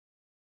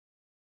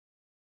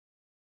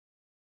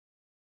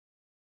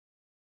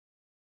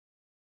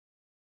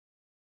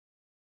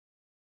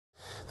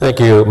Thank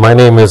you. My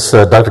name is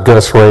Dr.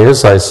 Gus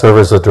Reyes. I serve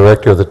as the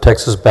director of the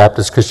Texas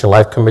Baptist Christian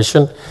Life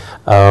Commission.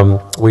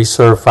 We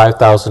serve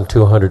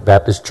 5,200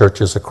 Baptist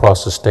churches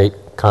across the state,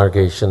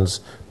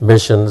 congregations,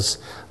 missions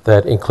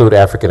that include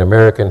African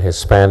American,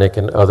 Hispanic,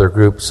 and other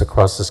groups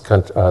across this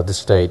country, this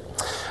state.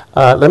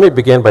 Let me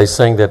begin by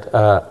saying that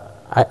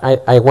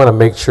I want to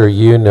make sure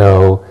you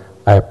know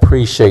I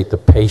appreciate the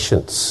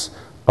patience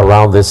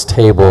around this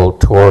table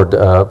toward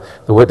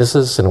the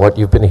witnesses and what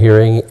you've been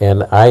hearing.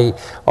 And I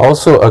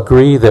also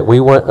agree that we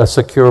want a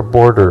secure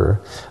border.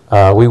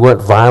 We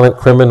want violent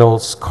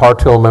criminals,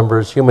 cartel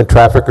members, human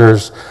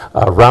traffickers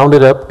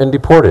rounded up and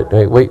deported.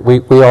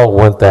 We all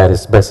want that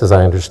as best as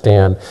I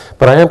understand.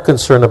 But I am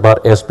concerned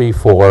about SB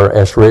 4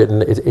 as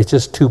written. It's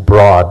just too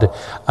broad,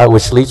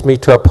 which leads me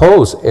to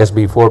oppose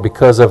SB 4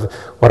 because of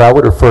what I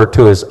would refer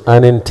to as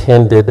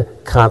unintended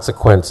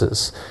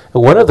consequences.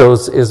 One of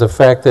those is the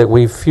fact that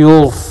we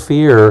fuel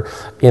fear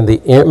in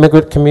the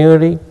immigrant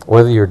community,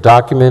 whether you're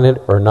documented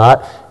or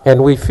not,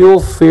 and we fuel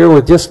fear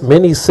with just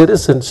many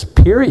citizens,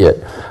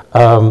 period,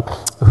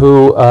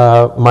 who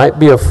might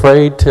be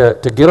afraid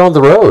to get on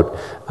the road.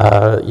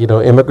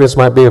 Immigrants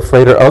might be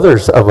afraid, or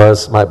others of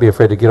us might be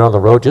afraid to get on the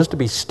road just to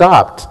be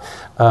stopped.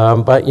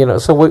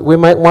 So we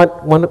might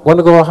want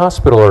to go to a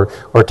hospital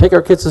or take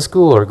our kids to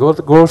school or go to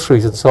the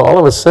groceries. And so all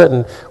of a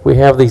sudden we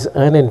have these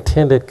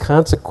unintended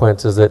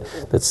consequences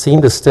that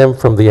seem to stem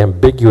from the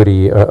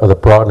ambiguity or the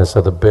broadness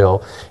of the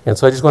bill. And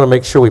so I just want to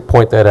make sure we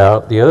point that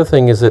out. The other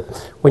thing is that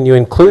when you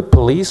include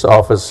police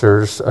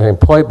officers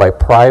employed by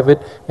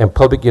private and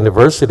public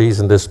universities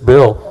in this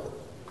bill,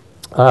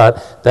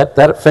 that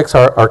affects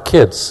our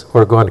kids who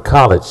are going to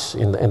college,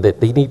 and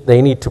that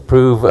they need to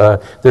prove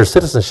their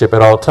citizenship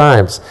at all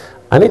times.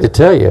 I need to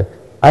tell you,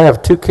 I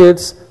have 2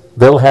 kids,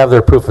 they'll have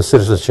their proof of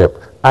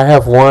citizenship. I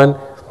have 1,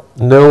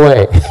 no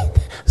way.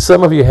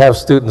 Some of you have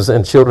students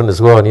and children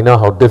as well, and you know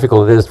how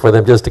difficult it is for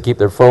them just to keep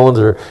their phones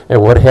and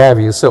what have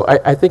you. So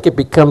I think it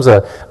becomes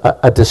a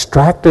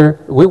distractor.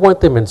 We want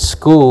them in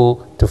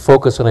school to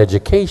focus on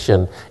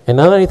education and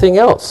not anything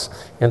else.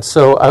 And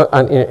so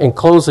in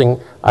closing,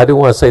 I do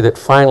want to say that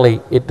finally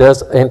it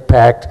does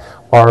impact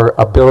our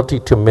ability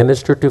to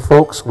minister to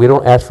folks. We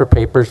don't ask for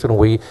papers when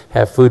we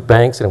have food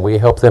banks and we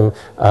help them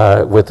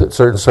with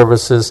certain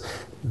services.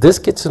 This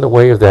gets in the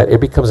way of that. It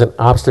becomes an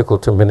obstacle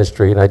to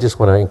ministry, and I just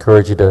want to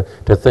encourage you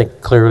to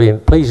think clearly.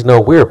 And please know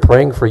we're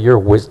praying for your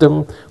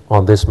wisdom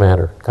on this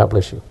matter. God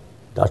bless you.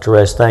 Dr.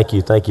 Reyes, thank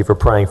you. Thank you for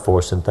praying for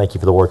us, and thank you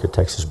for the work at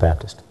Texas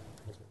Baptist.